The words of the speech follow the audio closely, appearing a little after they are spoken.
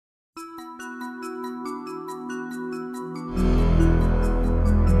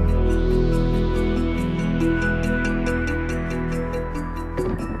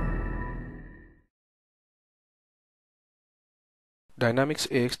Dynamics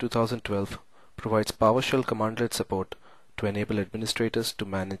AX 2012 provides PowerShell commandlet support to enable administrators to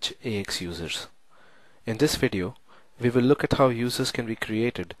manage AX users. In this video, we will look at how users can be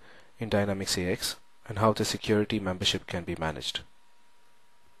created in Dynamics AX and how the security membership can be managed.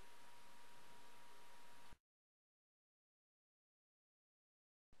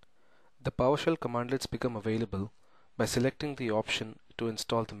 The PowerShell commandlets become available by selecting the option to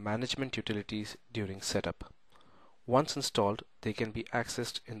install the management utilities during setup. Once installed, they can be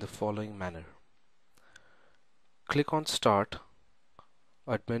accessed in the following manner. Click on Start,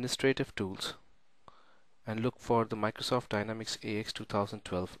 Administrative Tools, and look for the Microsoft Dynamics AX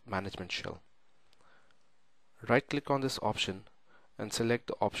 2012 Management Shell. Right-click on this option and select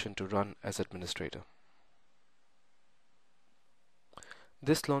the option to run as administrator.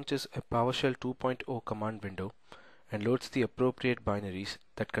 This launches a PowerShell 2.0 command window and loads the appropriate binaries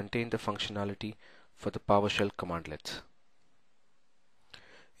that contain the functionality for the PowerShell commandlets.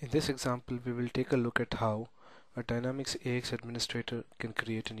 In this example, we will take a look at how a Dynamics AX administrator can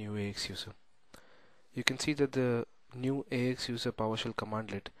create a new AX user. You can see that the new AX user PowerShell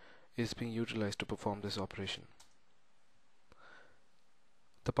commandlet is being utilized to perform this operation.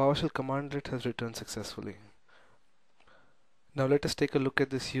 The PowerShell commandlet has returned successfully. Now let us take a look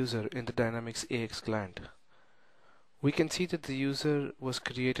at this user in the Dynamics AX client. We can see that the user was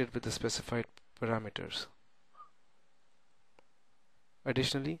created with the specified parameters.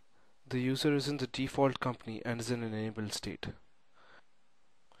 Additionally, the user is in the default company and is in an enabled state.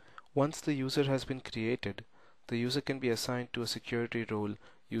 Once the user has been created, the user can be assigned to a security role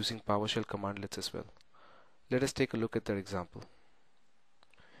using PowerShell commandlets as well. Let us take a look at that example.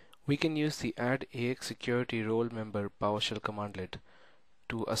 We can use the Add AX Security Role Member PowerShell commandlet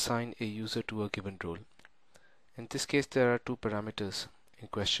to assign a user to a given role. In this case, there are two parameters in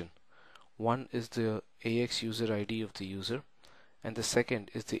question. One is the AX user ID of the user, and the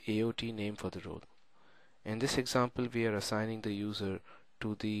second is the AOT name for the role. In this example, we are assigning the user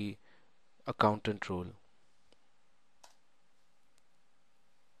to the accountant role.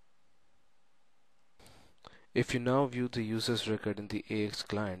 If you now view the user's record in the AX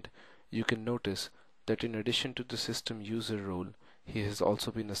client, you can notice that in addition to the system user role, he has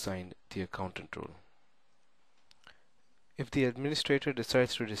also been assigned the accountant role. If the administrator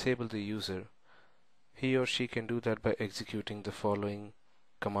decides to disable the user, he or she can do that by executing the following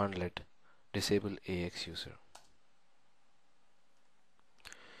commandlet: disable AX user.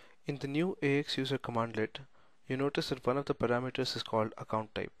 In the new AX user commandlet, you notice that one of the parameters is called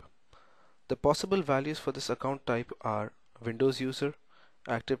account type. The possible values for this account type are Windows user,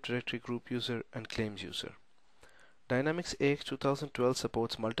 Active Directory group user, and claims user. Dynamics AX 2012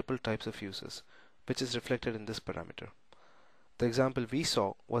 supports multiple types of users, which is reflected in this parameter. The example we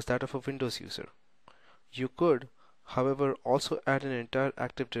saw was that of a Windows user. You could, however, also add an entire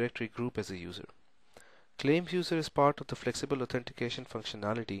Active Directory group as a user. Claims user is part of the flexible authentication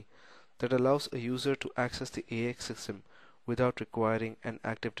functionality that allows a user to access the AX system without requiring an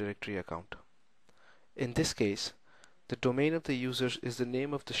Active Directory account. In this case, the domain of the user is the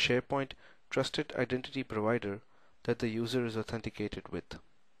name of the SharePoint trusted identity provider that the user is authenticated with.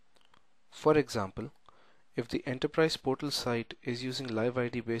 For example, if the enterprise portal site is using Live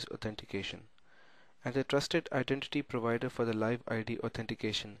ID based authentication, and the trusted identity provider for the Live ID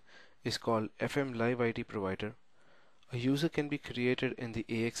authentication is called FM Live ID Provider, a user can be created in the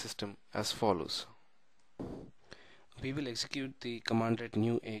AX system as follows. We will execute the commandlet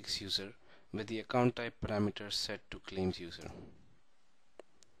new AX user with the account type parameter set to claims user.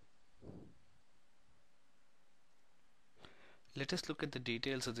 Let us look at the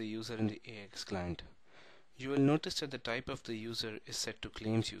details of the user in the AX client. You will notice that the type of the user is set to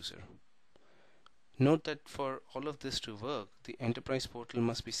claims user. Note that for all of this to work, the enterprise portal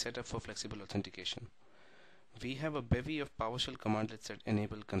must be set up for flexible authentication. We have a bevy of PowerShell commandlets that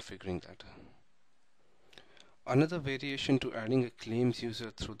enable configuring that. Another variation to adding a claims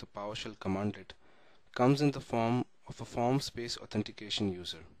user through the PowerShell commandlet comes in the form of a forms-based authentication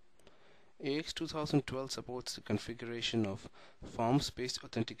user. AX 2012 supports the configuration of forms-based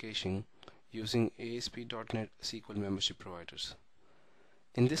authentication using ASP.NET SQL membership providers.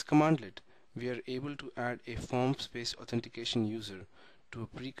 In this commandlet, we are able to add a forms-based authentication user to a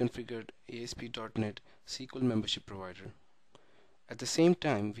pre-configured ASP.NET SQL membership provider. At the same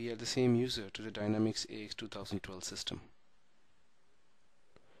time, we add the same user to the Dynamics AX 2012 system.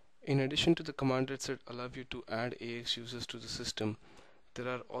 In addition to the commandlets that allow you to add AX users to the system, there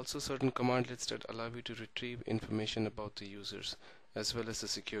are also certain commandlets that allow you to retrieve information about the users as well as the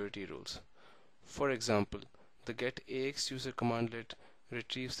security roles. For example, the get AX user commandlet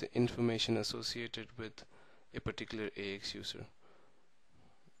retrieves the information associated with a particular AX user.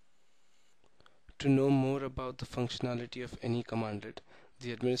 To know more about the functionality of any commandlet,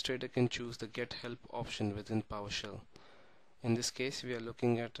 the administrator can choose the Get Help option within PowerShell. In this case, we are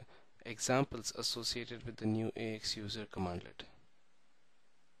looking at examples associated with the new AX user commandlet.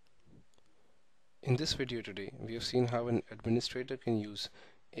 In this video today, we have seen how an administrator can use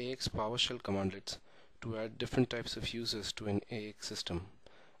AX PowerShell commandlets to add different types of users to an AX system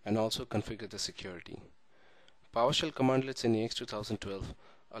and also configure the security. PowerShell commandlets in AX 2012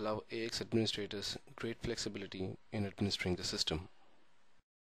 allow AX administrators great flexibility in administering the system.